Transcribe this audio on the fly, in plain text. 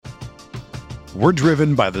We're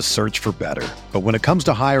driven by the search for better. But when it comes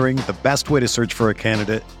to hiring, the best way to search for a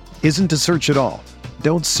candidate isn't to search at all.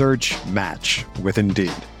 Don't search, match with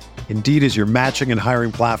Indeed. Indeed is your matching and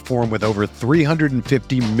hiring platform with over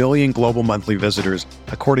 350 million global monthly visitors,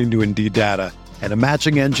 according to Indeed data, and a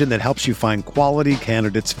matching engine that helps you find quality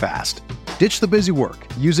candidates fast. Ditch the busy work.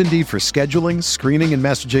 Use Indeed for scheduling, screening, and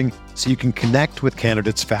messaging so you can connect with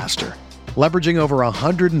candidates faster. Leveraging over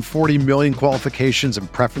 140 million qualifications and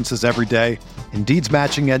preferences every day, Indeed's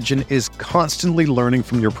matching engine is constantly learning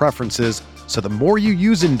from your preferences, so the more you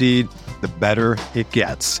use Indeed, the better it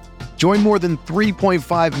gets. Join more than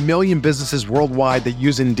 3.5 million businesses worldwide that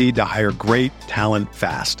use Indeed to hire great talent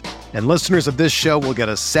fast. And listeners of this show will get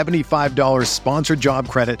a $75 sponsored job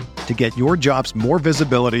credit to get your jobs more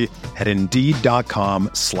visibility at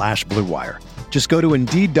Indeed.com/Blue Wire. Just go to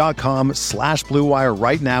Indeed.com/Blue Wire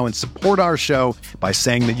right now and support our show by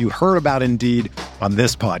saying that you heard about Indeed on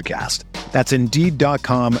this podcast. That's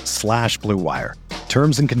Indeed.com/Blue Wire.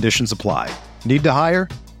 Terms and conditions apply. Need to hire?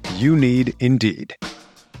 You need Indeed.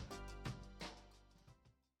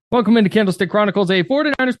 Welcome into Candlestick Chronicles, a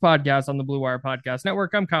 49ers podcast on the Blue Wire Podcast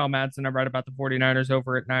Network. I'm Kyle Madsen. I write about the 49ers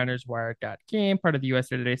over at NinersWire.com, part of the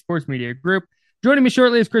USA Today Sports Media Group. Joining me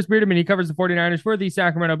shortly is Chris Beardman. He covers the 49ers for the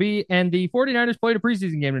Sacramento Bee, and the 49ers played a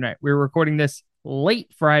preseason game tonight. We're recording this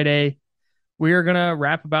late Friday. We are going to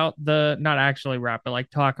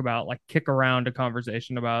kick around a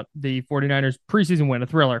conversation about the 49ers preseason win, a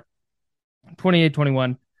thriller,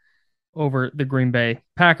 28-21 over the Green Bay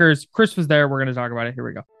Packers. Chris was there. We're going to talk about it. Here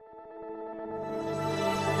we go.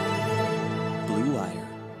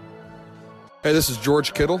 Hey, this is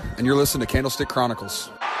George Kittle, and you're listening to Candlestick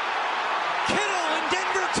Chronicles. Kittle in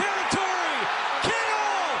Denver territory.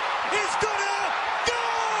 Kittle is gonna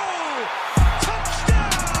go!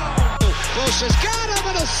 Touchdown! Bosa's got him,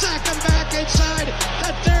 and he'll sack him back inside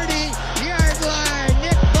the 30-yard line.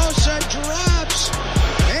 Nick Bosa drops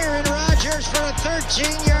Aaron Rodgers for a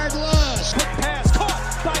 13-yard loss. Quick pass caught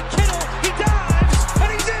by Kittle. He dives,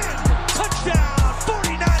 and he's in. Touchdown,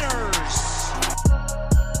 49ers!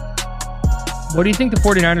 What do you think the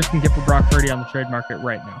 49ers can get for Brock Purdy on the trade market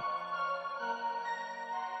right now?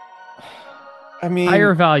 I mean,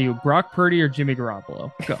 higher value, Brock Purdy or Jimmy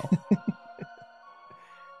Garoppolo? Go.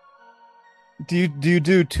 Do you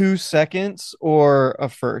do 2 seconds or a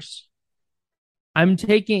first? I'm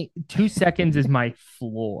taking 2 seconds as my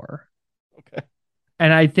floor. Okay.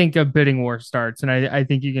 And I think a bidding war starts, and I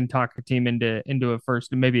think you can talk a team into a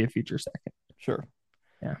first and maybe a future second. Sure.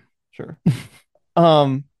 Yeah. Sure.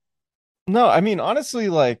 No, I mean, honestly,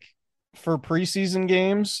 like for preseason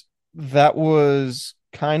games, that was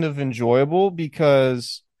kind of enjoyable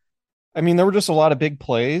because, I mean, there were just a lot of big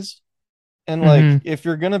plays. And like, if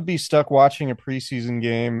you're going to be stuck watching a preseason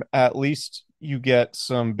game, at least you get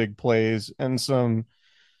some big plays and some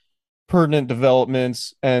pertinent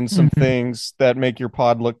developments and some things that make your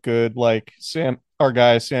pod look good. Like our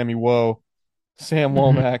guy, Sam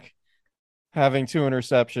Womack having 2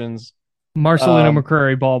 interceptions. Marcelino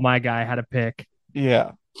McCurry ball, my guy, had a pick.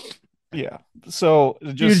 Yeah. So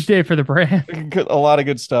just huge day for the brand. A lot of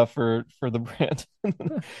good stuff for the brand.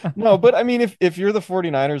 No, but I mean, if you're the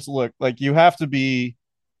 49ers, look, like you have to be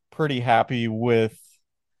pretty happy with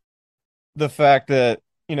the fact that,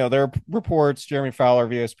 you know, there are reports, Jeremy Fowler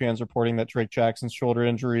of ESPN's reporting that Drake Jackson's shoulder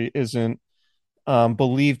injury isn't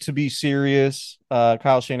believed to be serious.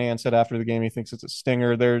 Kyle Shanahan said after the game he thinks it's a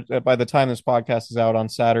stinger. By the time this podcast is out on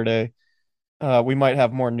Saturday, we might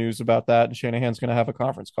have more news about that, and Shanahan's going to have a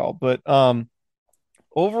conference call. But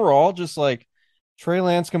overall, just like Trey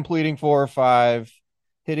Lance completing 4 or 5,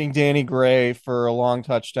 hitting Danny Gray for a long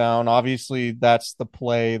touchdown. Obviously, that's the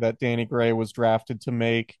play that Danny Gray was drafted to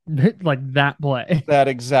make. Like that play. That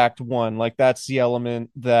exact one. Like that's the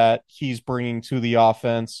element that he's bringing to the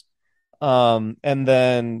offense. And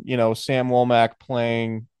then, you know, Sam Womack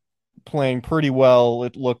playing pretty well,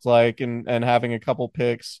 it looked like, and having a couple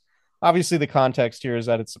picks. Obviously, the context here is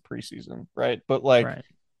that it's the preseason, right? But like, right.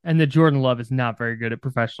 And the Jordan Love is not very good at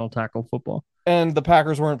professional tackle football. And the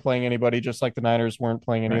Packers weren't playing anybody, just like the Niners weren't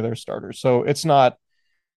playing any of their starters. So it's not,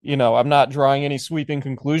 you know, I'm not drawing any sweeping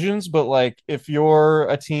conclusions, but like if you're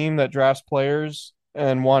a team that drafts players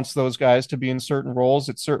and wants those guys to be in certain roles,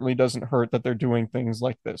 it certainly doesn't hurt that they're doing things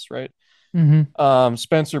like this, right?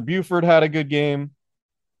 Spencer Buford had a good game,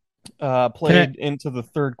 played into the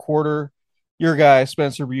third quarter. Your guy,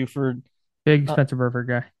 Spencer Buford. Big Spencer Burford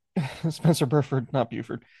guy. Spencer Burford, not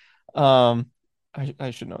Buford. I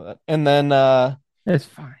should know that. And then it's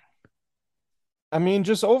fine. I mean,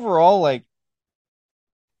 just overall, like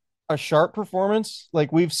a sharp performance.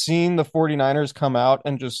 Like we've seen the 49ers come out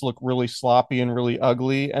and just look really sloppy and really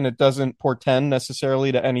ugly, and it doesn't portend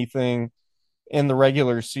necessarily to anything in the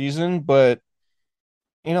regular season, but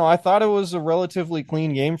I thought it was a relatively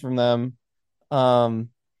clean game from them. Um,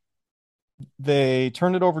 they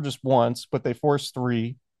turned it over just once, but they forced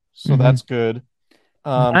three, so that's good.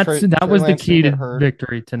 That Trey was the Lance key didn't to get hurt.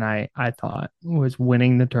 victory tonight, I thought, was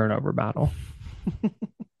winning the turnover battle.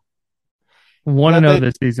 Want to know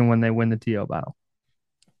this season when they win the TO battle.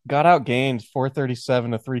 Got outgained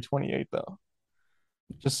 437 to 328 though.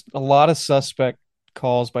 Just a lot of suspect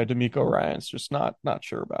calls by D'Amico Ryans. Just not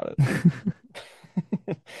sure about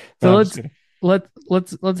it. So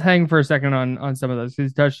let's hang for a second on some of those.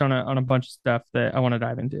 He's touched on a bunch of stuff that I want to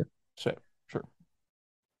dive into. Sure.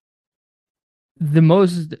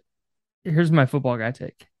 Here's my football guy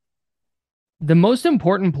take. The most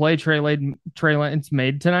important play Trey Lance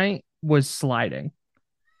made tonight was sliding.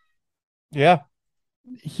 Yeah.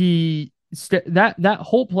 That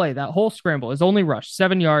whole play, that whole scramble, his only rush,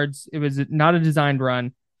 7 yards. It was not a designed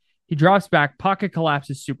run. He drops back, pocket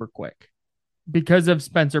collapses super quick because of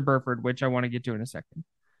Spencer Burford, which I want to get to in a second.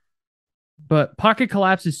 But pocket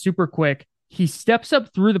collapses super quick. He steps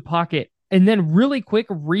up through the pocket and then really quick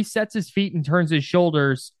resets his feet and turns his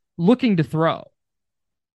shoulders looking to throw.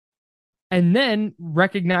 And then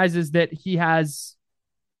recognizes that he has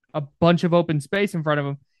a bunch of open space in front of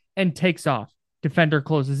him and takes off. Defender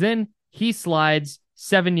closes in. He slides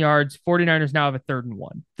 7 yards. 49ers now have a 3rd and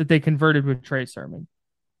 1 that they converted with Trey Sermon.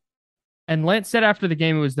 And Lance said after the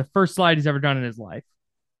game it was the first slide he's ever done in his life.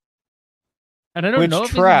 And I don't know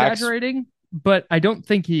if he's exaggerating, but I don't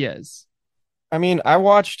think he is. I mean, I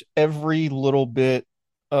watched every little bit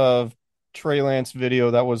of Trey Lance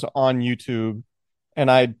video that was on YouTube, and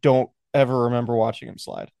I don't ever remember watching him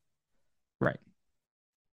slide. Right.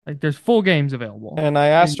 Like there's full games available. And I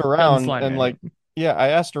asked around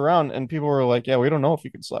and people were like, yeah, we don't know if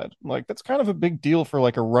you can slide. I'm like, that's kind of a big deal for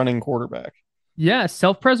like a running quarterback. Yeah,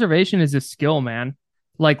 self-preservation is a skill, man.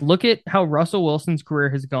 Like look at how Russell Wilson's career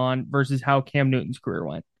has gone versus how Cam Newton's career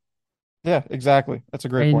went. Yeah, exactly. That's a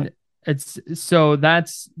great point.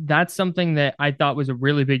 That's something that I thought was a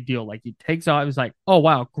really big deal. Like he takes off, it was like, oh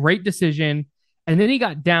wow, great decision. And then he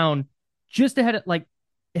got down just ahead of like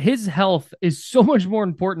his health is so much more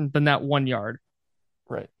important than that 1 yard.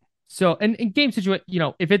 Right. So, and in game situation,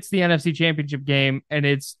 if it's the NFC Championship game and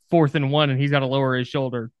it's 4th and 1 and he's got to lower his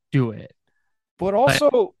shoulder, do it. But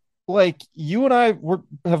also, like you and I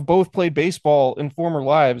have both played baseball in former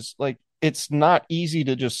lives. Like it's not easy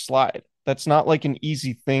to just slide. That's not like an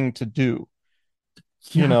easy thing to do.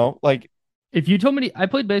 Yeah. Like if you told me I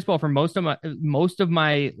played baseball for most of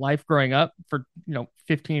my life growing up for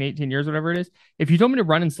 15, 18 years, whatever it is. If you told me to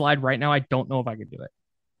run and slide right now, I don't know if I could do it.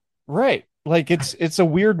 Right. Like it's a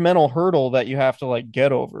weird mental hurdle that you have to like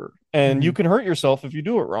get over, and you can hurt yourself if you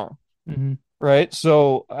do it wrong. Mm-hmm. Right.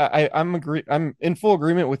 So I'm in full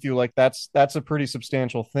agreement with you. Like that's a pretty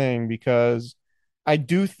substantial thing, because I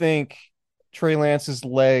do think Trey Lance's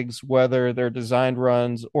legs, whether they're designed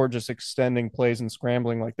runs or just extending plays and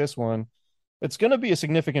scrambling like this one, it's going to be a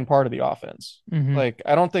significant part of the offense. Mm-hmm. Like,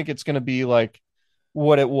 I don't think it's going to be like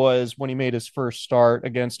what it was when he made his first start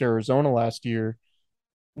against Arizona last year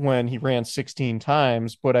when he ran 16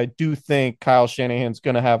 times. But I do think Kyle Shanahan's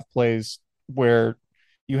going to have plays where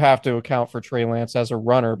you have to account for Trey Lance as a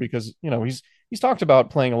runner, because, he's talked about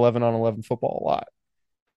playing 11 on 11 football a lot.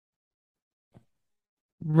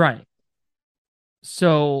 Right.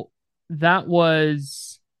 So that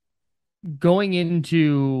was going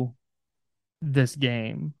into this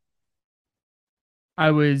game.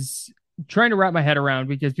 I was trying to wrap my head around,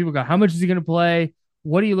 because people go, how much is he going to play?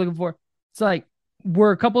 What are you looking for? It's like,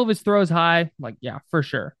 were a couple of his throws high? Like, yeah, for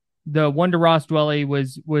sure. The one to Ross Dwelley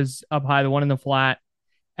was up high. The one in the flat,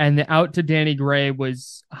 and the out to Danny Gray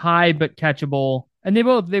was high but catchable. And they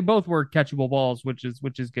both were catchable balls, which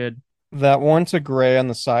is good. That one to Gray on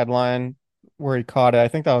the sideline where he caught it, I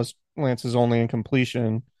think that was Lance's only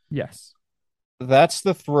incompletion. Yes. That's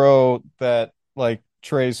the throw that like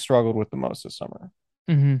Trey's struggled with the most this summer.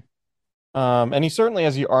 Mm-hmm. And he certainly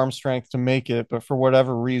has the arm strength to make it, but for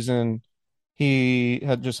whatever reason, he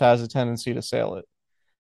just has a tendency to sail it.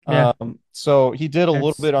 Yeah. So he did a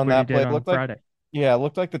little bit on that play. It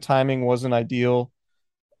looked like the timing wasn't ideal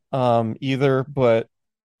either, but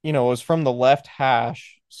it was from the left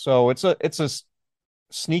hash. So it's a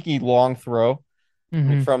sneaky long throw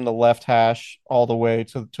from the left hash all the way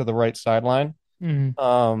to the right sideline.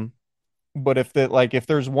 Mm-hmm. But if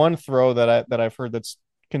there's one throw that I've heard that's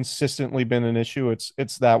consistently been an issue,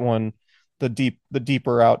 it's that one, the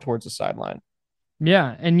deeper out towards the sideline.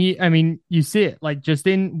 Yeah, and you see it like just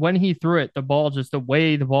in when he threw it, the ball just the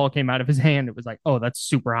way the ball came out of his hand, it was like, oh, that's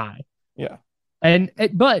super high. Yeah.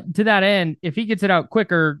 But to that end, if he gets it out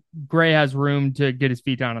quicker, Gray has room to get his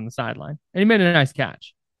feet down on the sideline, and he made a nice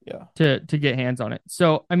catch Yeah. to get hands on it.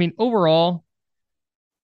 So I mean, overall,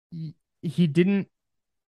 he didn't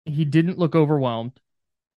he didn't look overwhelmed.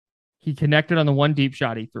 He connected on the one deep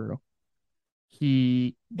shot he threw.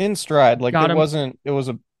 He In stride, like got him. it was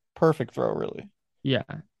a perfect throw, really. Yeah,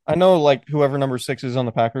 I know like whoever number 6 is on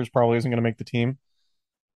the Packers probably isn't going to make the team,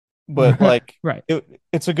 but like right.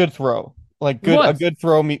 it's a good throw. Like It was. a good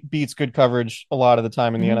throw beats good coverage a lot of the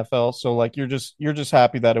time in the Mhm. NFL. So like you're just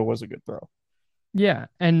happy that it was a good throw. Yeah,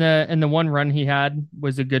 and the one run he had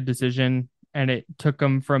was a good decision, and it took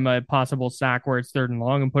him from a possible sack where it's third and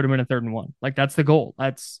long and put him in a 3rd and 1. Like that's the goal.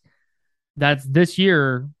 That's this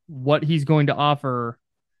year what he's going to offer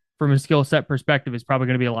from a skill set perspective is probably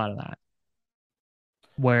going to be a lot of that,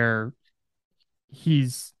 where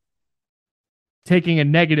he's taking a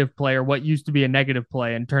negative play or what used to be a negative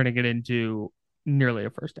play and turning it into nearly a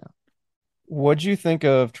first down. What'd you think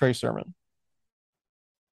of Trey Sermon?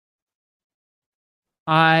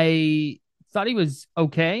 I thought he was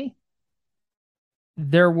okay.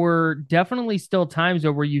 There were definitely still times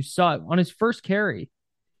though where you saw it on his first carry,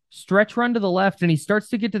 stretch run to the left, and he starts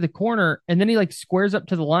to get to the corner, and then he like squares up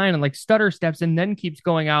to the line and like stutter steps and then keeps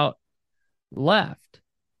going out left.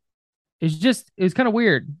 It was kind of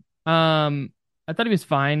weird. I thought he was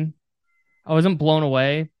fine. I wasn't blown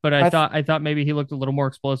away, but I th I thought maybe he looked a little more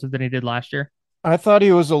explosive than he did last year. I thought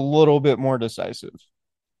he was a little bit more decisive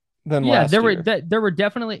than Yeah, last year. there were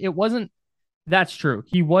definitely it wasn't that's true.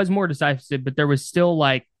 He was more decisive, but there was still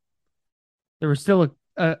a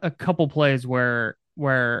couple plays where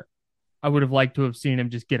I would have liked to have seen him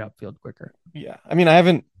just get upfield quicker. Yeah. I mean, I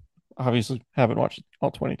haven't obviously haven't watched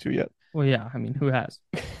all 22 yet. Well, yeah, I mean, who has?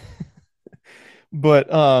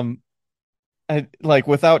 But I like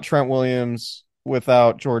without Trent Williams,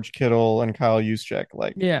 without George Kittle and Kyle Juszczyk,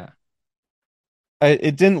 like Yeah.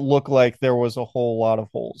 it didn't look like there was a whole lot of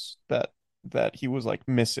holes that he was like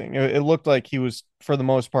missing. It looked like he was for the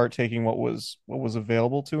most part taking what was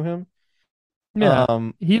available to him. Yeah.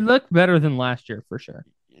 Um, He looked better than last year for sure.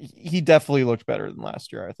 he definitely looked better than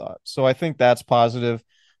last year, I thought. So I think that's positive.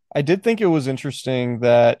 I did think it was interesting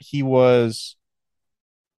that he was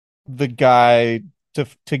the guy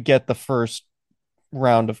to get the first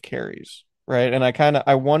round of carries, right? And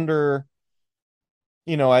I wonder,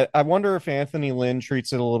 I wonder if Anthony Lynn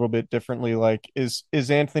treats it a little bit differently. Like, is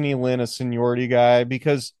Anthony Lynn a seniority guy?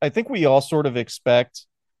 Because I think we all sort of expect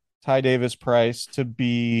Ty Davis Price to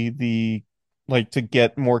be the like to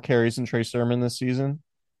get more carries than Trey Sermon this season.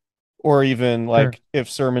 Or even Sure. like if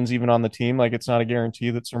Sermon's even on the team, like it's not a guarantee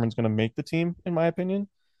that Sermon's going to make the team, in my opinion.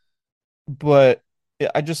 But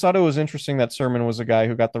I just thought it was interesting that Sermon was a guy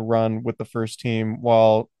who got the run with the first team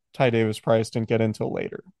while Ty Davis Price didn't get until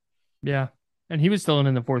later. Yeah. And he was still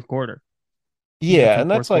in the fourth quarter. He was a Yeah, full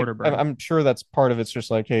and that's fourth like quarter bro. I'm sure that's part of it's just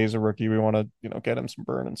like, hey, he's a rookie. We want to, get him some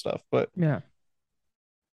burn and stuff. But Yeah.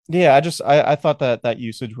 yeah, I thought that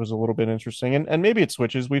usage was a little bit interesting. And maybe it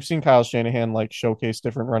switches. We've seen Kyle Shanahan like showcase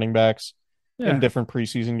different running backs in Yeah. different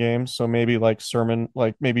preseason games. So maybe like Sermon,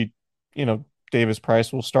 like maybe, Davis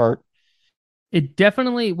Price will start. It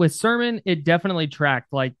definitely with Sermon, it definitely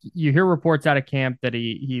tracked. Like you hear reports out of camp that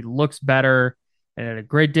he looks better and had a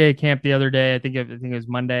great day at camp the other day. I think it was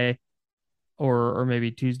Monday or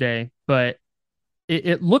maybe Tuesday, but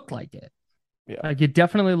it looked like it. Yeah. Like it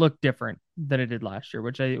definitely looked different than it did last year,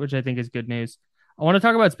 which I think is good news. I want to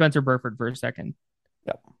talk about Spencer Burford for a second.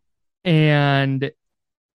 Yep. And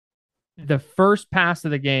the first pass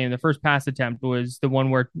of the game, the first pass attempt was the one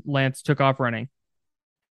where Lance took off running.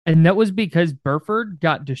 And that was because Burford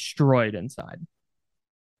got destroyed inside.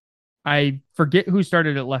 I forget who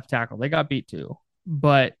started at left tackle. They got beat too,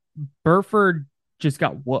 but Burford just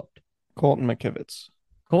got whooped. Colton McKivitz.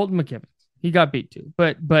 Colton McKivitz. He got beat too.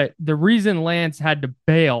 But the reason Lance had to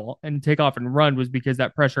bail and take off and run was because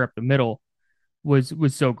that pressure up the middle was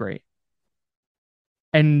so great.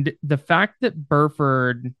 And the fact that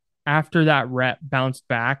Burford after that rep bounced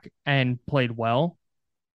back and played well,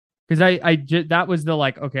 because that was the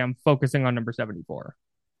like, okay, I'm focusing on number 74.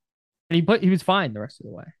 And he was fine the rest of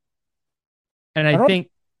the way. And I I don't think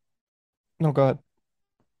No, go ahead.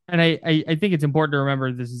 and I think it's important to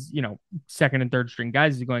remember this is, second and third string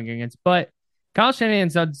guys he's going against. But Kyle Shanahan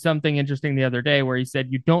said something interesting the other day where he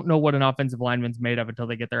said, you don't know what an offensive lineman's made of until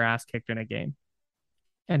they get their ass kicked in a game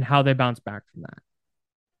and how they bounce back from that.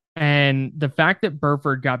 And the fact that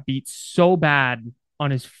Burford got beat so bad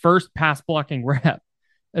on his first pass blocking rep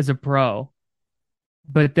as a pro,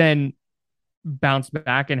 but then bounced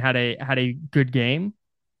back and had a good game,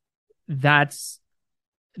 that's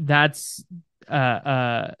that's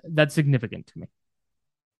that's significant to me.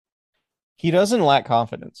 He doesn't lack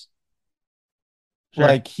confidence. Sure.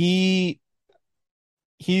 Like he's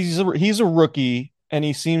a rookie and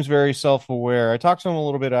he seems very self-aware. I talked to him a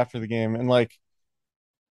little bit after the game, and like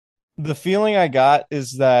the feeling I got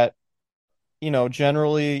is that,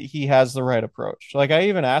 generally he has the right approach. Like I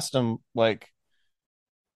even asked him, like,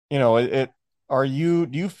 do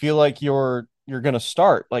you feel like you're gonna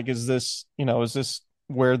start? Like, is this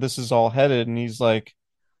where this is all headed? And he's like,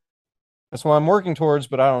 that's what I'm working towards,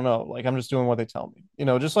 but I don't know. Like, I'm just doing what they tell me.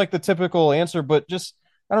 Just like the typical answer, but just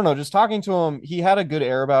I don't know, just talking to him, he had a good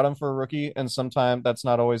air about him for a rookie, and sometimes that's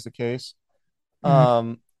not always the case. Mhm.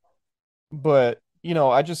 Um, but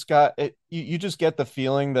I just got it, you just get the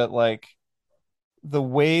feeling that like the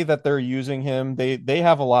way that they're using him, they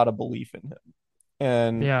have a lot of belief in him.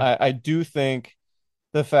 And Yeah. I do think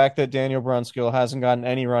the fact that Daniel Brunskill hasn't gotten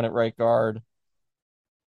any run at right guard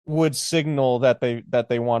would signal that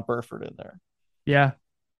they want Burford in there. Yeah.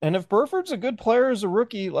 And if Burford's a good player as a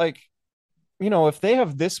rookie, like, if they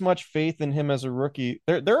have this much faith in him as a rookie,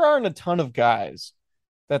 there aren't a ton of guys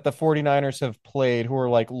that the 49ers have played who are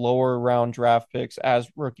like lower round draft picks as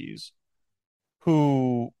rookies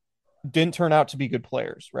who didn't turn out to be good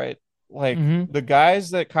players, right? Like Hmm. the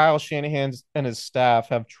guys that Kyle Shanahan and his staff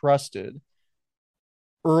have trusted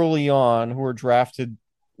early on who were drafted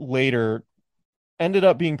later ended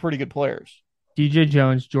up being pretty good players. DJ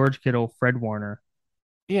Jones, George Kittle, Fred Warner,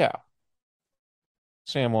 Yeah.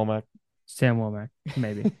 Sam Womack. Sam Womack,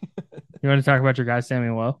 maybe. You want to talk about your guy, Sammy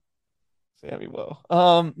Lowe? Sammy Lowe.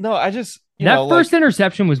 No, I just, That first like,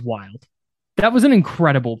 interception was wild. That was an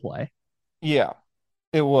incredible play. yeah,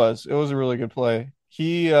 it was. It was a really good play.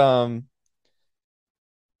 Yeah,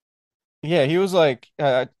 he was like,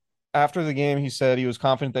 after the game, he said he was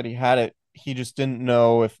confident that he had it. He just didn't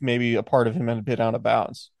know if maybe a part of him had been out of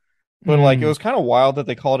bounds. But like, it Mm, was kind of wild that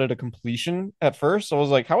they called it a completion at first. So I was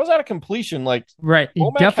like, how was that a completion? Like, right. He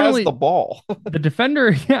Womack has the definitely, ball. the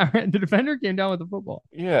defender, yeah, right, the defender came down with the football.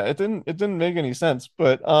 Yeah, it didn't make any sense.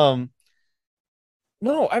 But no,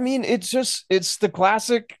 I mean, it's the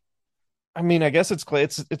classic. I mean, I guess it's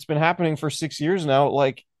been happening for 6 years now.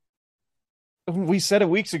 Like we said it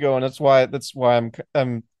weeks ago, and that's why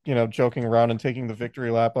I'm joking around and taking the victory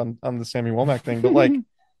lap on the Sammy Womack thing. But like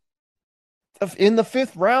in the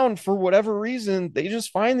fifth round, for whatever reason, they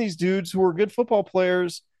just find these dudes who are good football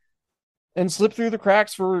players and slip through the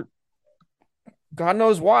cracks for God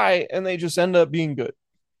knows why, and they just end up being good.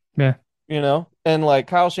 Yeah. And like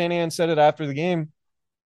Kyle Shanahan said it after the game,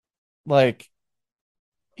 like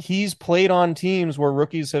he's played on teams where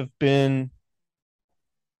rookies have been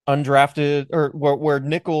undrafted, or where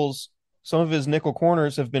nickels, some of his nickel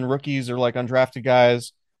corners have been rookies or like undrafted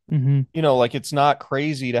guys. Hmm. Like it's not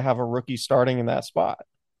crazy to have a rookie starting in that spot.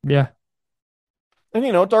 Yeah. And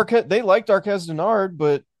they like Darqueze Dennard,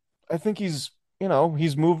 but I think he's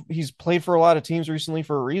played for a lot of teams recently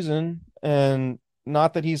for a reason. And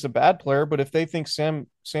not that he's a bad player, but if they think Samuel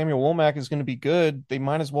Womack is going to be good, they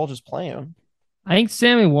might as well just play him. I think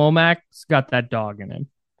Sammy Womack's got that dog in him.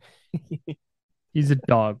 He's a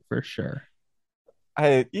dog for sure.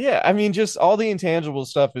 I mean, just all the intangible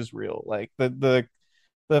stuff is real. Like the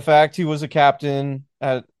fact he was a captain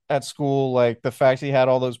at school, like the fact he had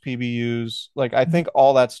all those PBUs, like I think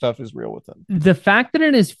all that stuff is real with him. The fact that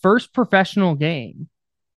in his first professional game,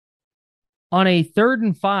 on a 3rd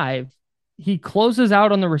and 5, he closes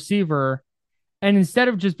out on the receiver, and instead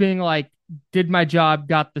of just being like, did my job,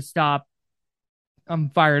 got the stop, I'm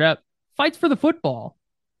fired up, fights for the football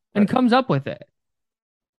and Right. comes up with it.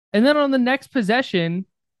 And then on the next possession,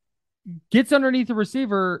 gets underneath the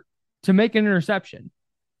receiver to make an interception.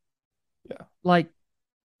 Yeah. Like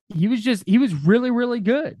he was really, really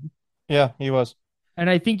good. Yeah, he was. And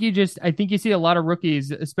I think you see a lot of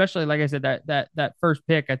rookies, especially like I said, that first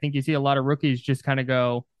pick. I think you see a lot of rookies just kind of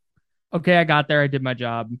go, okay, I got there, I did my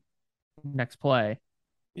job. Next play.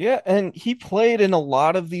 Yeah, and he played in a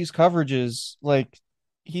lot of these coverages. Like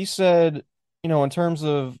he said, in terms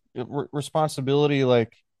of responsibility,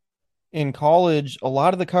 like in college, a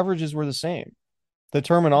lot of the coverages were the same. The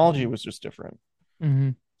terminology was just different. Mm-hmm.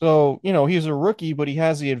 So, he's a rookie, but he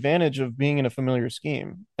has the advantage of being in a familiar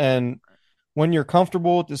scheme. And when you're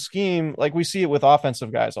comfortable with the scheme, like we see it with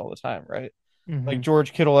offensive guys all the time, right? Mm-hmm. Like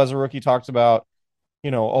George Kittle as a rookie talks about,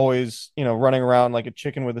 always, running around like a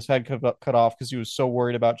chicken with his head cut off because he was so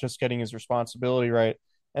worried about just getting his responsibility right.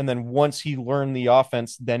 And then once he learned the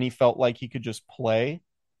offense, then he felt like he could just play.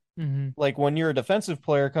 Mm-hmm. Like when you're a defensive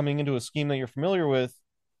player coming into a scheme that you're familiar with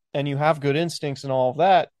and you have good instincts and all of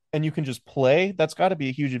that, and you can just play, that's got to be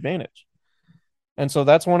a huge advantage. And so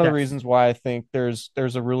that's one of the reasons why I think there's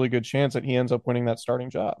a really good chance that he ends up winning that starting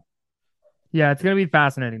job. Yeah, it's going to be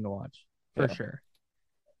fascinating to watch for sure.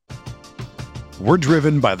 We're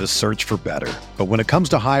driven by the search for better. But when it comes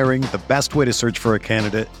to hiring, the best way to search for a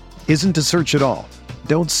candidate isn't to search at all.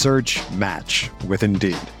 Don't search, match with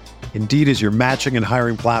Indeed. Indeed is your matching and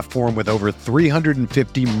hiring platform with over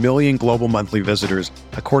 350 million global monthly visitors,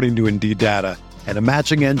 according to Indeed data, and a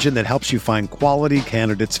matching engine that helps you find quality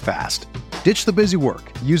candidates fast. Ditch the busy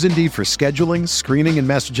work. Use Indeed for scheduling, screening, and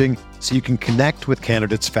messaging so you can connect with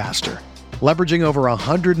candidates faster. Leveraging over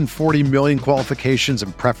 140 million qualifications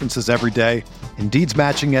and preferences every day, Indeed's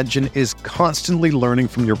matching engine is constantly learning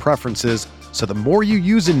from your preferences, so the more you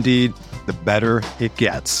use Indeed, the better it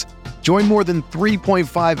gets. Join more than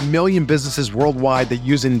 3.5 million businesses worldwide that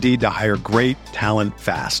use Indeed to hire great talent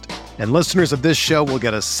fast. And listeners of this show will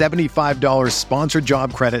get a $75 sponsored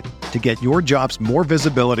job credit to get your jobs more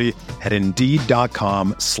visibility at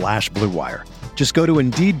Indeed.com/Blue Wire. Just go to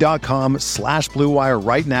Indeed.com/Blue Wire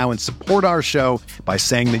right now and support our show by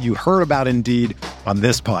saying that you heard about Indeed on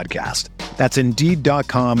this podcast. That's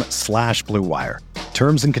Indeed.com/Blue Wire.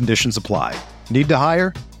 Terms and conditions apply. Need to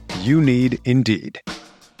hire? You need Indeed.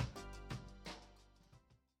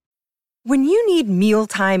 When you need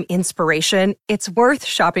mealtime inspiration, it's worth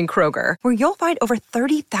shopping Kroger, where you'll find over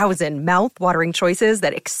 30,000 mouth-watering choices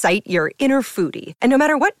that excite your inner foodie. And no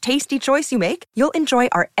matter what tasty choice you make, you'll enjoy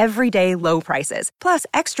our everyday low prices, plus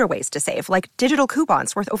extra ways to save, like digital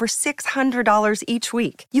coupons worth over $600 each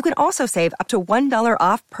week. You can also save up to $1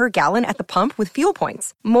 off per gallon at the pump with fuel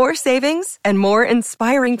points. More savings and more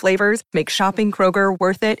inspiring flavors make shopping Kroger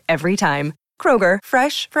worth it every time. Kroger,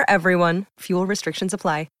 fresh for everyone. Fuel restrictions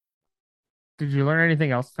apply. Did you learn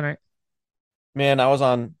anything else tonight? Man, I was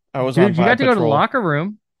on Dude, you got to go to the locker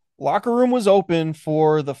room. Locker room was open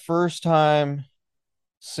for the first time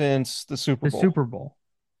since the Super Bowl. The Super Bowl.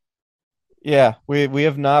 Yeah, we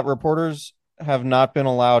have not, reporters have not been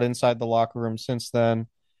allowed inside the locker room since then.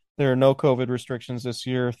 There are no COVID restrictions this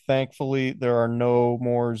year. Thankfully, there are no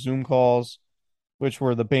more Zoom calls, which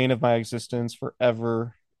were the bane of my existence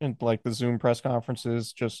forever. And like the Zoom press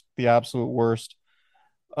conferences, just the absolute worst.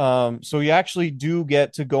 So you actually do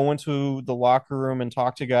get to go into the locker room and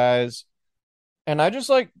talk to guys. And I just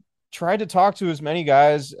tried to talk to as many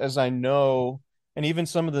guys as I know, and even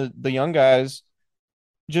some of the young guys,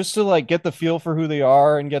 just to get the feel for who they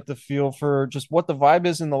are and get the feel for just what the vibe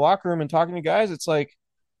is in the locker room. And talking to guys, it's I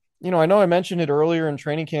know I mentioned it earlier in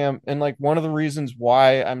training camp, and one of the reasons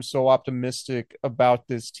why I'm so optimistic about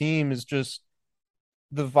this team is just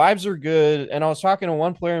the vibes are good. And I was talking to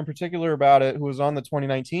one player in particular about it who was on the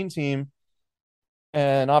 2019 team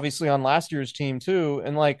and obviously on last year's team too.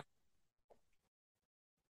 And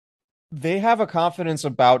they have a confidence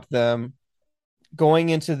about them going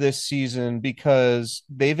into this season because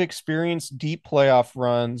they've experienced deep playoff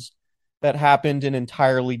runs that happened in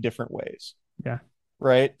entirely different ways. Yeah.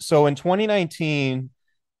 Right. So in 2019,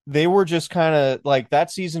 they were just kind of that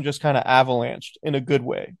season just kind of avalanched in a good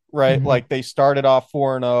way, right? Mm-hmm. They started off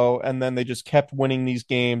 4-0 and then they just kept winning these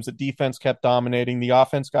games. The defense kept dominating. The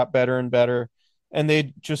offense got better and better. And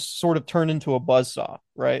they just sort of turned into a buzzsaw,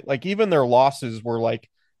 right? Even their losses were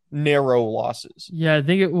narrow losses. Yeah, I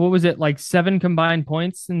think what was it, 7 combined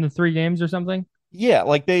points in the 3 games or something?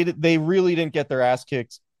 Yeah, they really didn't get their ass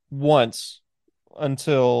kicked once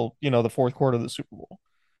until, the fourth quarter of the Super Bowl.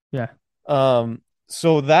 Yeah.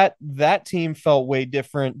 So that team felt way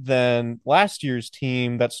different than last year's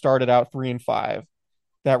team that started out 3-5,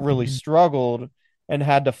 that really struggled and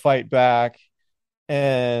had to fight back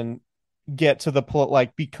and get to the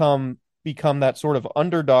become that sort of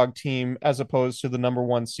underdog team as opposed to the number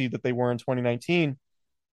 1 seed that they were in 2019.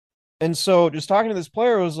 And so just talking to this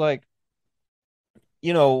player was we're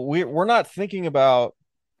not thinking about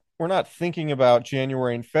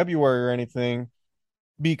January and February or anything,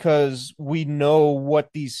 because we know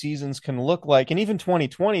what these seasons can look like. And even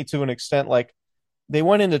 2020 to an extent, they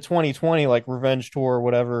went into 2020 revenge tour or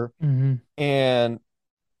whatever. Mm-hmm. And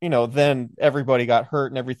then everybody got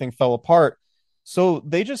hurt and everything fell apart. So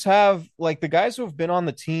they just have the guys who have been on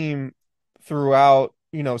the team throughout,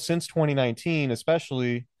 since 2019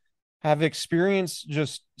 especially, have experienced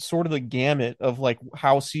just sort of the gamut of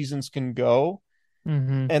how seasons can go.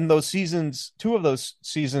 Mm-hmm. And those seasons, 2 of those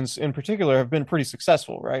seasons in particular, have been pretty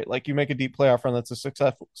successful, right? You make a deep playoff run, that's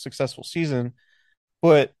a successful season,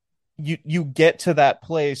 but you get to that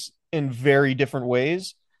place in very different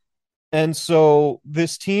ways. And so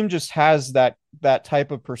this team just has that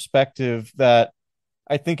type of perspective that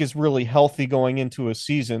I think is really healthy going into a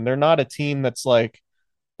season. They're not a team that's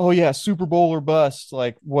oh yeah, Super Bowl or bust,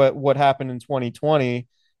 like what happened in 2020,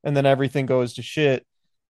 and then everything goes to shit.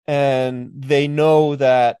 And they know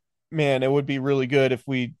that, man, it would be really good if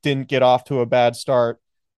we didn't get off to a bad start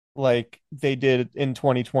like they did in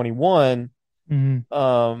 2021,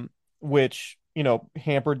 which,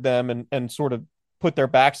 hampered them and sort of put their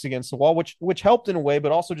backs against the wall, which helped in a way,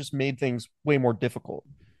 but also just made things way more difficult.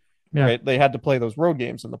 Yeah. Right? They had to play those road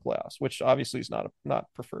games in the playoffs, which obviously is not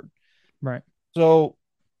preferred. Right. So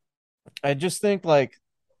I just think like,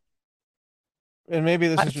 and maybe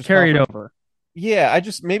this is just carried over. Yeah,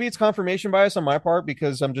 maybe it's confirmation bias on my part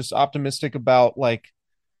because I'm just optimistic about like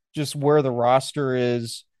just where the roster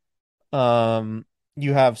is.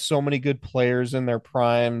 You have so many good players in their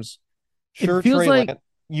primes. Sure, It feels Trey like Lance,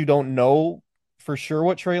 you don't know for sure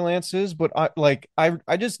what Trey Lance is, but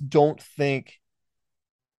I just don't think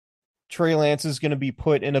Trey Lance is going to be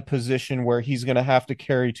put in a position where he's going to have to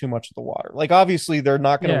carry too much of the water. Like obviously they're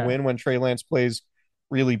not going to win when Trey Lance plays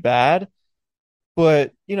really bad,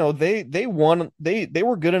 but they won. They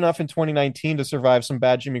were good enough in 2019 to survive some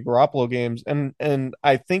bad Jimmy Garoppolo games, and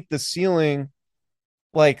I think the ceiling,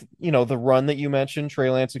 like the run that you mentioned, Trey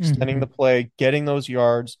Lance extending the play, getting those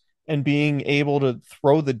yards, and being able to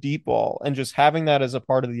throw the deep ball, and just having that as a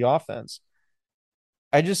part of the offense.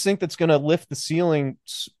 I just think that's going to lift the ceiling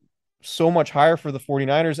so much higher for the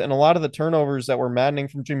 49ers, and a lot of the turnovers that were maddening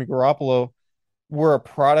from Jimmy Garoppolo were a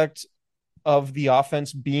product of the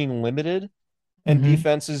offense being limited and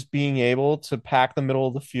defenses being able to pack the middle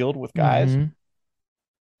of the field with guys.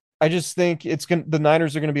 I just think the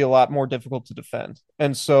Niners are going to be a lot more difficult to defend.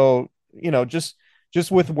 And so, just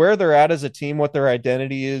with where they're at as a team, what their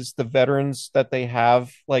identity is, the veterans that they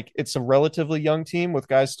have, like it's a relatively young team with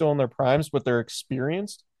guys still in their primes, but they're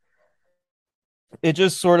experienced. It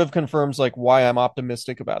just sort of confirms like why I'm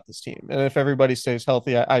optimistic about this team. And if everybody stays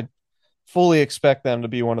healthy, I fully expect them to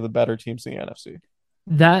be one of the better teams in the NFC.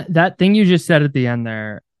 That thing you just said at the end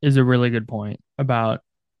there is a really good point about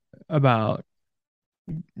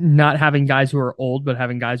not having guys who are old, but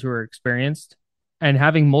having guys who are experienced, and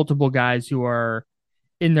having multiple guys who are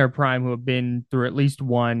in their prime who have been through at least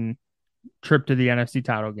one trip to the NFC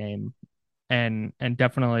title game, and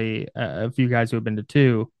definitely a few guys who have been to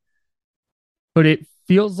two. But it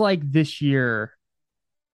feels like this year,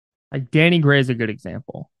 like Danny Gray is a good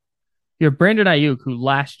example. You have Brandon Ayuk, who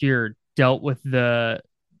last year dealt with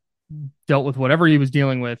whatever he was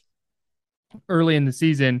dealing with early in the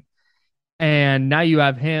season, and now you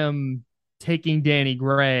have him taking Danny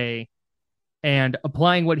Gray and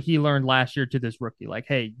applying what he learned last year to this rookie. Like,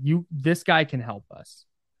 hey, this guy can help us,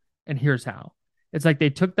 and here's how. It's like they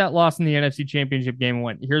took that loss in the NFC Championship game and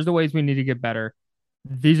went, here's the ways we need to get better.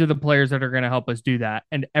 These are the players that are going to help us do that.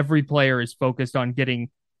 And every player is focused on getting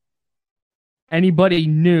anybody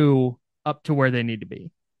new up to where they need to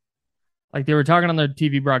be. Like they were talking on the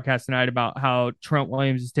TV broadcast tonight about how Trent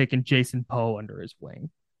Williams has taken Jason Poe under his wing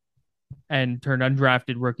and turned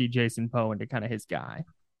undrafted rookie Jason Poe into kind of his guy.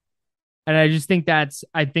 And I just think that's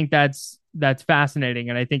fascinating.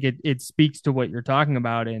 And I think it speaks to what you're talking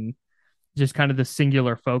about and just kind of the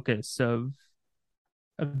singular focus of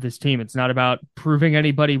this team. It's not about proving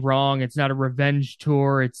anybody wrong. It's not a revenge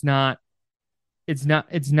tour. It's like,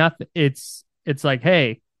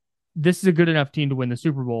 hey, this is a good enough team to win the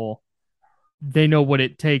Super Bowl. They know what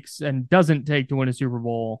it takes and doesn't take to win a Super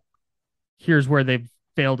Bowl. Here's where they've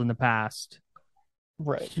failed in the past.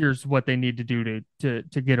 Right. Here's what they need to do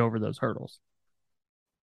to get over those hurdles.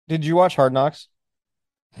 Did you watch Hard Knocks?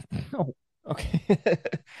 No. Okay.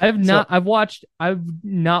 I've not watched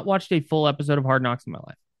a full episode of Hard Knocks in my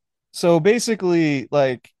life. So basically,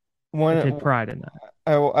 like I take pride in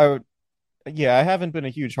that. I haven't been a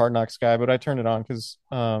huge Hard Knocks guy, but I turned it on because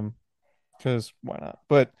why not?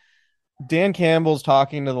 But Dan Campbell's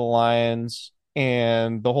talking to the Lions,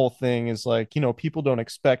 and the whole thing is like, people don't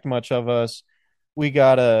expect much of us. We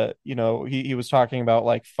gotta, he was talking about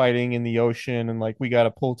like fighting in the ocean, and like we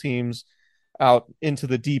gotta pull teams out into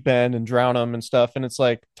the deep end and drown them and stuff. And it's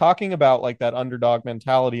like talking about like that underdog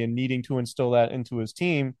mentality and needing to instill that into his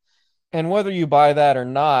team. And whether you buy that or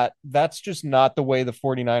not, that's just not the way the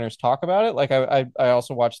 49ers talk about it. Like I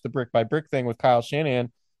also watched the brick by brick thing with Kyle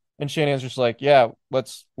Shanahan, and Shanahan's just like, yeah,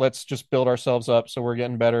 let's just build ourselves up so we're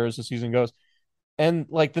getting better as the season goes. And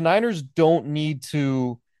like the Niners don't need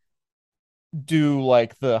to do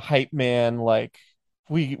like the hype man, like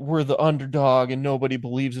we're the underdog and nobody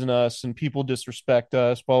believes in us and people disrespect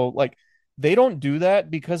us. Well, like they don't do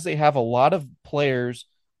that because they have a lot of players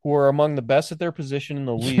who are among the best at their position in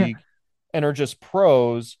the league and are just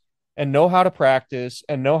pros and know how to practice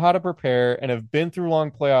and know how to prepare and have been through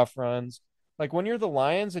long playoff runs. Like when you're the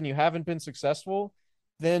Lions and you haven't been successful,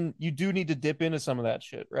 then you do need to dip into some of that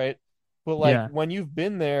shit, right? But like Yeah. when you've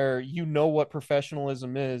been there, you know what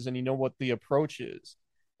professionalism is and you know what the approach is.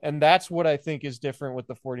 And that's what I think is different with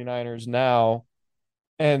the 49ers now.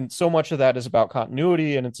 And so much of that is about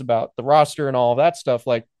continuity and it's about the roster and all of that stuff.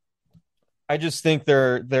 Like I just think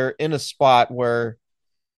they're in a spot where,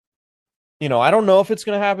 you know, I don't know if it's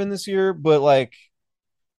going to happen this year, but like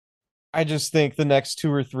I just think the next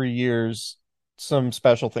 2 or 3 years some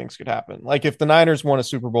special things could happen. Like if the Niners won a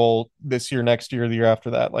Super Bowl this year, next year, the year after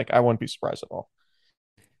that, like I wouldn't be surprised at all.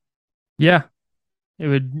 Yeah. It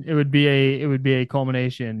would be a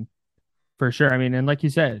culmination for sure. I mean, and like you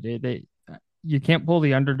said, you can't pull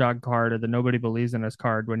the underdog card or the nobody believes in us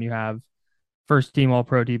card when you have first team All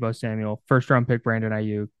Pro Deebo Samuel, first round pick Brandon Ayuk,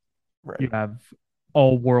 you Right. have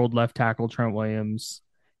all world left tackle Trent Williams,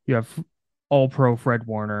 you have All Pro Fred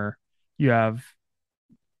Warner, you have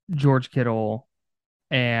George Kittle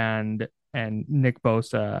and Nick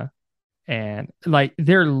Bosa, and like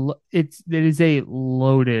it is a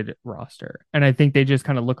loaded roster, and I think they just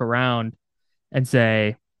kind of look around and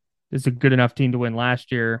say this is a good enough team to win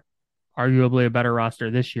last year, arguably a better roster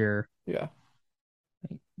this year. Yeah.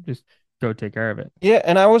 Just go take care of it. Yeah.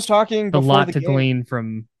 And I was talking A before lot the to game. glean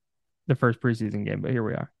from the first preseason game, but here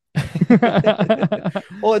we are.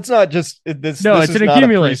 Well, it's not just this. No, This it's is an not a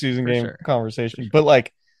accumulation, preseason for game sure. conversation, but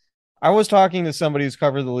like I was talking to somebody who's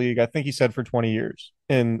covered the league. I think he said for 20 years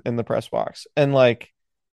in the press box, and like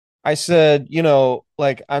I said, you know,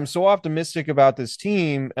 like I'm so optimistic about this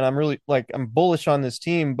team, and I'm really like I'm bullish on this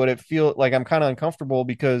team, but it feels like I'm kind of uncomfortable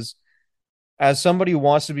because as somebody who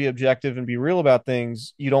wants to be objective and be real about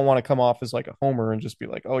things, you don't want to come off as like a homer and just be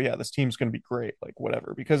like, oh yeah, this team's going to be great, like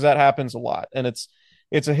whatever, because that happens a lot, and it's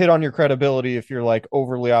a hit on your credibility if you're like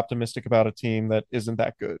overly optimistic about a team that isn't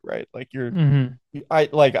that good, right? Like Mm-hmm.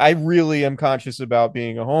 I really am conscious about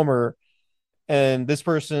being a homer, and this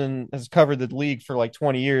person has covered the league for like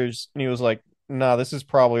 20 years, and he was like, nah, this is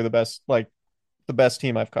probably the best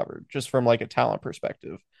team I've covered just from like a talent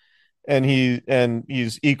perspective. And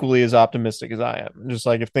he's equally as optimistic as I am. Just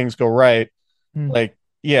like if things go right, like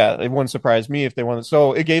yeah, it wouldn't surprise me if they won.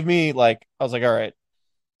 So it gave me like I was like, all right.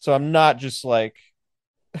 So I'm not just like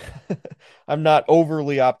I'm not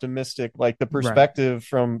overly optimistic. Like the Right. perspective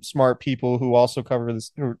from smart people who also cover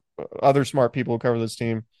this, or other smart people who cover this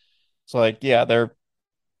team. It's like, yeah, they're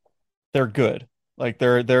good. Like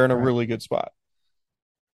they're in a Right. really good spot.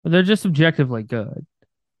 But they're just objectively good.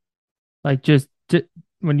 Like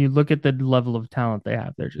when you look at the level of talent they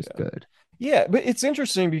have, they're just good. Yeah, but it's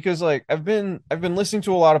interesting because like I've been listening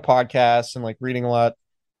to a lot of podcasts and like reading a lot,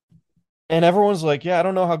 and everyone's like, yeah, I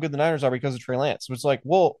don't know how good the Niners are because of Trey Lance. But it's like,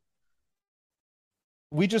 well,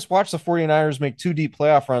 we just watched the 49ers make 2 deep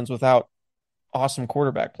playoff runs without awesome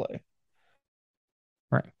quarterback play.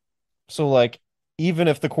 Right. So like even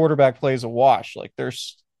if the quarterback play is a wash, like they're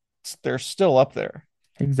still up there,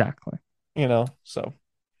 Exactly. you know? So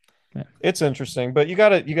Yeah. it's interesting, but you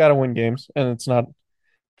gotta win games, and it's not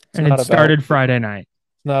And not it started Friday night.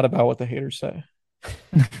 it's not about what the haters say.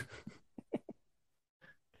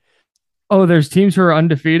 Oh, there's teams who are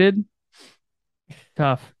undefeated.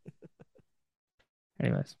 Tough.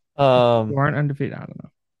 Anyways, who aren't undefeated? I don't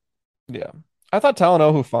know. Yeah. I thought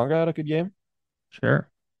Talanoa Hufanga had a good game. Sure.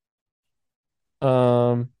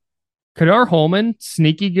 Um, Kadar Holman,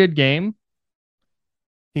 sneaky good game.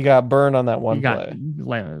 he got burned on that He one got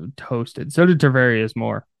play. toasted. So did Tavarius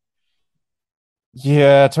Moore.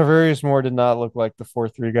 Yeah, Tavarius Moore did not look like the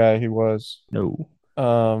 4-3 guy he was. No.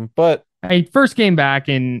 But I first came back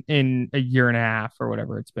in a year and a half or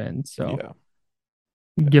whatever it's been. So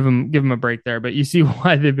yeah. give him a break there. But you see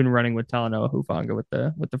why they've been running with Talanoa Hufanga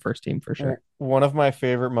with the first team for sure. One of my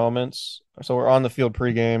favorite moments. So we're on the field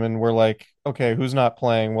pregame and we're like, okay, who's not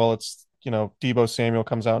playing? Well, it's, you know, Deebo Samuel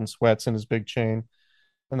comes out in sweats in his big chain.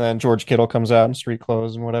 And then George Kittle comes out in street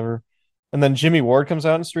clothes and whatever. And then Jimmy Ward comes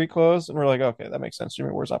out in street clothes. And we're like, okay, that makes sense.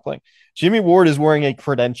 Jimmy Ward's not playing. Jimmy Ward is wearing a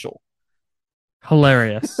credential.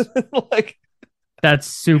 Hilarious. Like, that's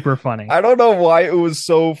super funny. I don't know why it was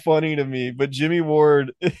so funny to me, but Jimmy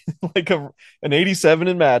Ward, like an 87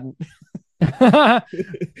 in Madden. I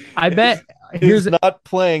bet he's not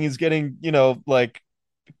playing. He's getting, you know, like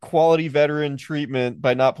quality veteran treatment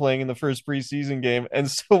by not playing in the first preseason game and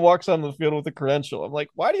still walks on the field with a credential. I'm like,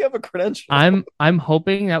 why do you have a credential? I'm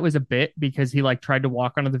hoping that was a bit because he like tried to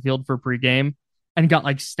walk onto the field for pregame and got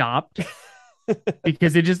like stopped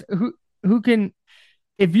because it just who can,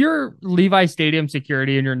 if you're Levi Stadium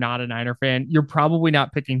security and you're not a Niner fan, you're probably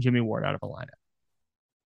not picking Jimmy Ward out of a lineup.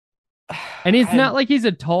 And it's not like he's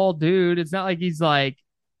a tall dude. It's not like he's like,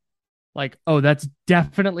 oh, that's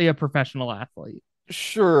definitely a professional athlete.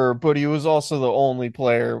 Sure, but he was also the only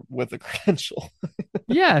player with a credential.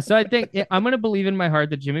 Yeah, so I think I'm going to believe in my heart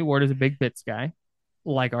that Jimmy Ward is a big bits guy,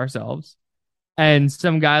 like ourselves, and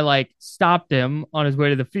some guy like stopped him on his way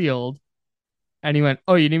to the field, and he went,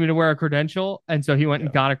 "Oh, you need me to wear a credential?" And so he went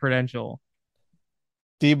and got a credential.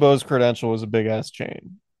 Debo's credential was a big ass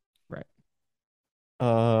chain. Right.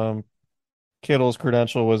 Kittle's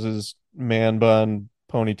credential was his man bun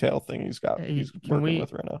ponytail thing he's working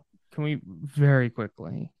with right now. Can we very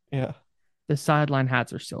quickly? Yeah. The sideline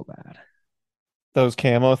hats are so bad. Those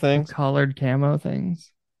camo things? The colored camo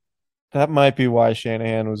things. That might be why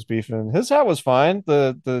Shanahan was beefing. His hat was fine.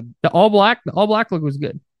 The all black look was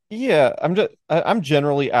good. Yeah, I'm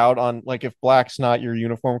generally out on like if black's not your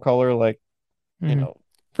uniform color, like you know,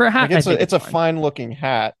 for a hat, like it's a fine looking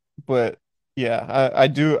hat, but yeah,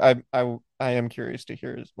 I am curious to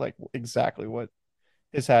hear like exactly what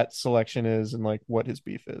his hat selection is and like what his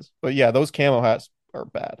beef is. But yeah, those camo hats are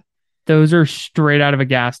bad. Those are straight out of a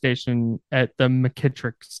gas station at the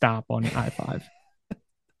McKittrick stop on I-5.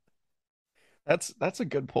 That's a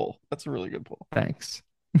good pull. That's a really good pull. Thanks.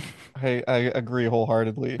 I agree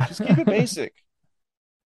wholeheartedly. Just keep it basic.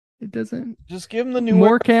 It doesn't. Just give them the new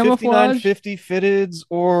more camouflage 5950 fitteds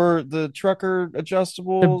or the trucker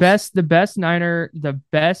adjustables. The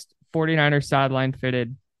best 49er sideline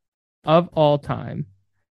fitted of all time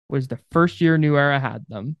was the first year New Era had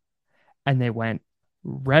them, and they went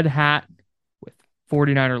red hat with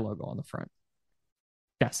 49er logo on the front.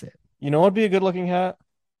 That's it. You know what'd be a good looking hat?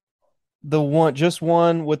 Just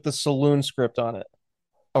one with the saloon script on it.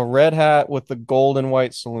 A red hat with the gold and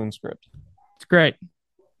white saloon script. It's great.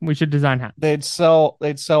 We should design hats. They'd sell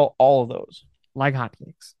all of those like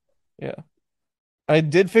hotcakes. Yeah. I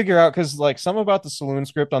did figure out because like some about the saloon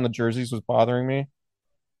script on the jerseys was bothering me.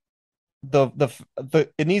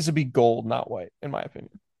 It needs to be gold, not white, in my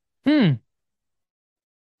opinion.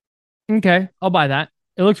 Okay, I'll buy that.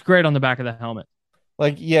 It looks great on the back of the helmet.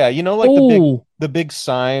 Like, yeah, you know, like the big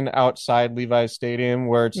sign outside Levi's Stadium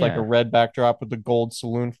where it's like a red backdrop with the gold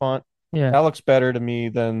saloon font. Yeah, that looks better to me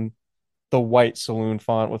than the white saloon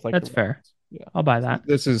font with like. That's fair. Yeah, I'll buy that.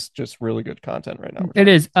 This is just really good content right now. It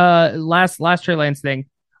is. Last Trey Lance thing.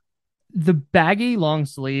 The baggy long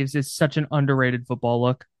sleeves is such an underrated football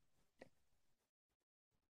look.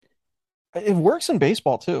 It works in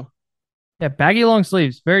baseball too. Yeah, baggy long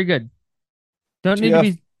sleeves, very good. Don't need to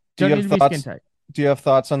be skin tight. Do you have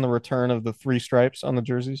thoughts on the return of the 3 stripes on the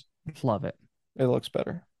jerseys? Love it. It looks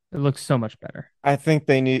better. It looks so much better. I think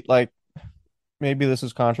they need maybe this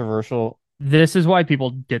is controversial. This is why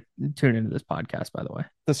people tune into this podcast, by the way.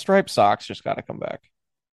 The striped socks just got to come back.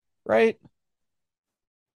 Right?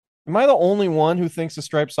 Am I the only one who thinks the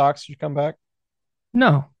striped socks should come back?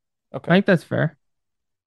 No. Okay. I think that's fair.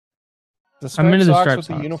 The striped socks with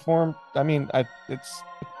the uniform, I mean,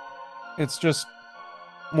 it's just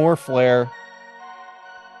more flair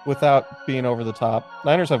without being over the top.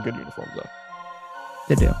 Niners have good uniforms though.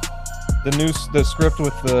 They do. The script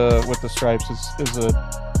with the stripes is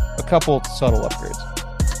a couple subtle upgrades.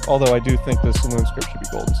 Although I do think the saloon script should be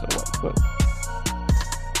gold instead of white, but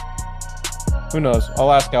who knows?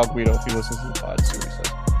 I'll ask Al Guido if he listens to the pod, see what he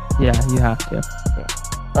says. Yeah, you have to. Yeah.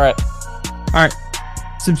 All right.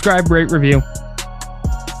 Subscribe, rate, review.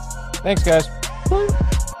 Thanks, guys. Bye.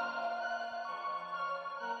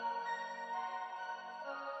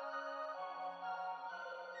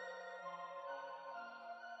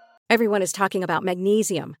 Everyone is talking about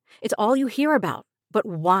magnesium. It's all you hear about. But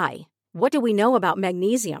why? What do we know about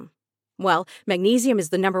magnesium? Well, magnesium is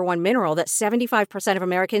the #1 mineral that 75% of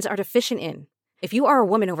Americans are deficient in. If you are a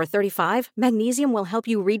woman over 35, magnesium will help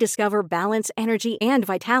you rediscover balance, energy, and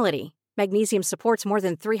vitality. Magnesium supports more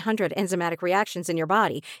than 300 enzymatic reactions in your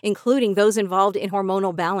body, including those involved in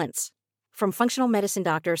hormonal balance. From functional medicine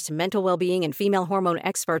doctors to mental well-being and female hormone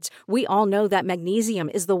experts, we all know that magnesium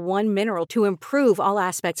is the one mineral to improve all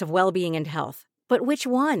aspects of well-being and health. But which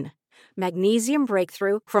one? Magnesium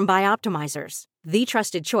Breakthrough from Bioptimizers, the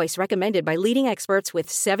trusted choice recommended by leading experts with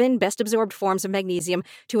 7 best-absorbed forms of magnesium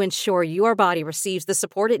to ensure your body receives the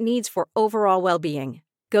support it needs for overall well-being.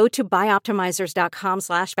 Go to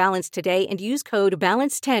bioptimizers.com/balance today and use code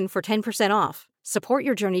BALANCE10 for 10% off. Support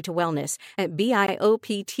your journey to wellness at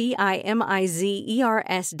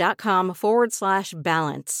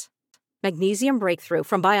bioptimizers.com/balance. Magnesium Breakthrough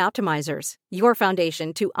from Bioptimizers, your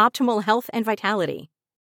foundation to optimal health and vitality.